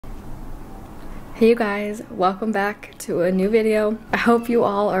Hey you guys, welcome back to a new video. I hope you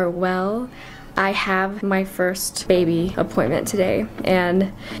all are well. I have my first baby appointment today,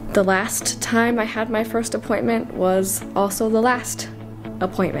 and the last time I had my first appointment was also the last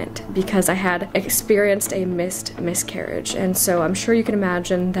appointment because I had experienced a miscarriage, and so I'm sure you can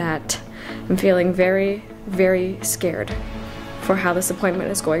imagine that I'm feeling very, very scared for how this appointment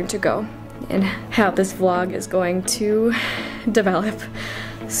is going to go and how this vlog is going to develop.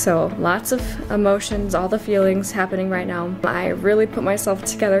 So lots of emotions, all the feelings happening right now. I really put myself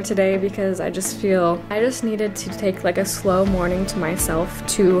together today because I just needed to take like a slow morning to myself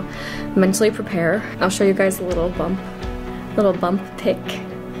to mentally prepare. I'll show you guys a little bump pic.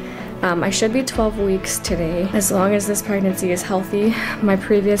 I should be 12 weeks today, as long as this pregnancy is healthy. My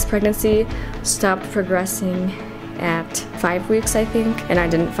previous pregnancy stopped progressing at 5 weeks, I think, and I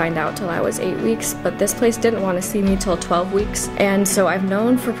didn't find out till I was 8 weeks, but this place didn't want to see me till 12 weeks, and so I've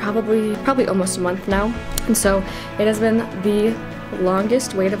known for probably almost a month now, and so it has been the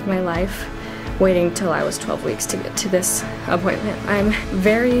longest wait of my life, waiting till I was 12 weeks to get to this appointment. I'm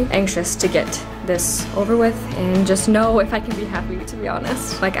very anxious to get this over with and just know if I can be happy, to be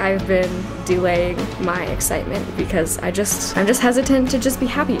honest. Like, I've been delaying my excitement because I'm just hesitant to just be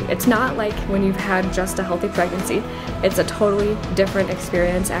happy. It's not like when you've had just a healthy pregnancy. It's a totally different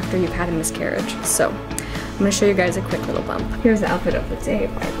experience after you've had a miscarriage. So I'm gonna show you guys a quick little bump. Here's the outfit of the day,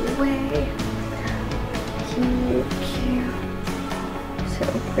 by the way. Cute. So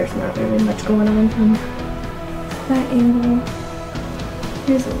there's not really much going on from that angle.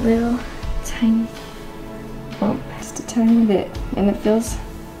 Here's a little tiny bump, just a tiny bit, and it feels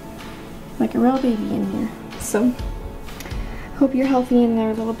like a real baby in here. So hope you're healthy in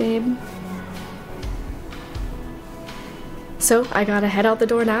there, little babe. So I gotta head out the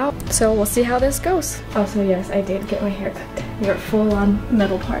door now, so we'll see how this goes. Also, yes, I did get my hair cut. We're full on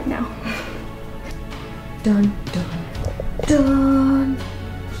middle part now. Done.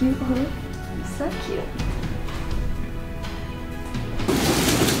 Cute, huh? So cute.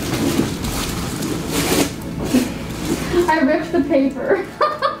 I ripped the paper.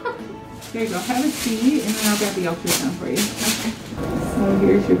 There you go. Have a seat, and then I'll get the ultrasound for you. Okay. So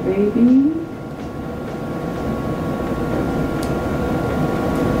here's your baby.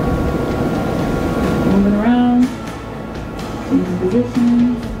 Moving around, changing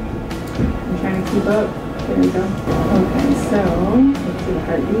positions. I'm trying to keep up. There we go. Okay, so let's see the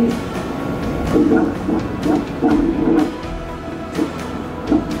heartbeat.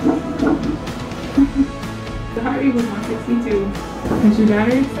 The heartbeat was 162. Is your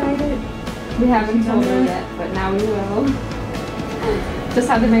daughter excited? We haven't told her yet, but now we will. Just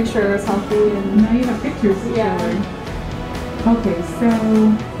had to make sure it's healthy. And now you have pictures to show her. Okay, so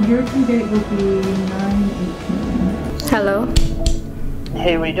your due date will be 9/18. Hello.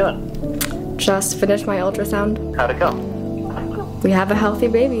 Hey, what are you doing? Just finished my ultrasound. How'd it go? We have a healthy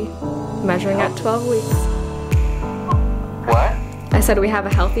baby, measuring at 12 weeks. What? I said we have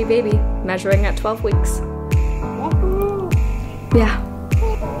a healthy baby, measuring at 12 weeks. Yeah.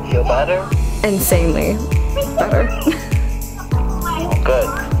 Feel better? Insanely better. Good.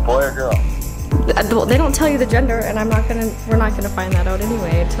 Boy or girl? They don't tell you the gender, and we're not gonna find that out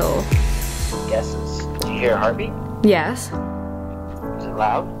anyway until. Guesses. Do you hear a heartbeat? Yes. Is it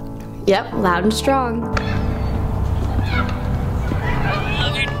loud? Yep, loud and strong.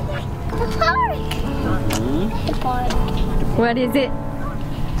 What is it?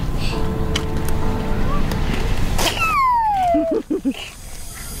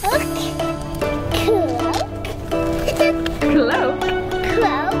 Cloak.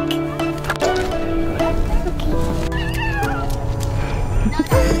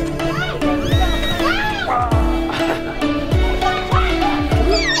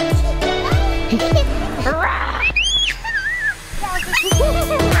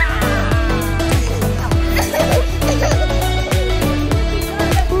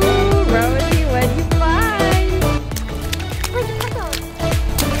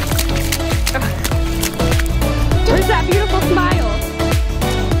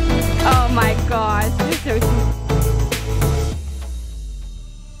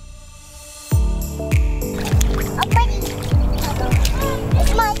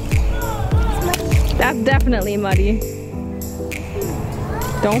 That's definitely muddy.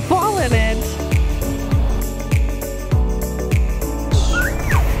 Don't fall in it.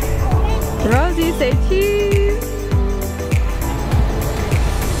 Rosie, say cheese.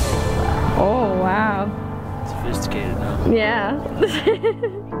 Oh, wow. Sophisticated, huh? Yeah.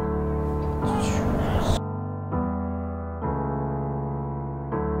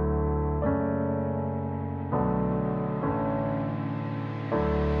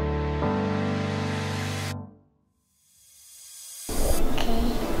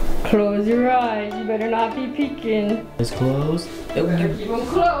 Close your eyes. You better not be peeking. It's closed. You better keep them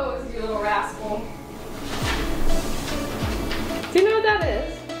closed, you little rascal. Do you know what that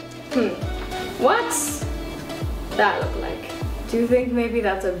is? What's that look like? Do you think maybe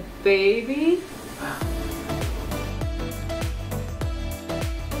that's a baby?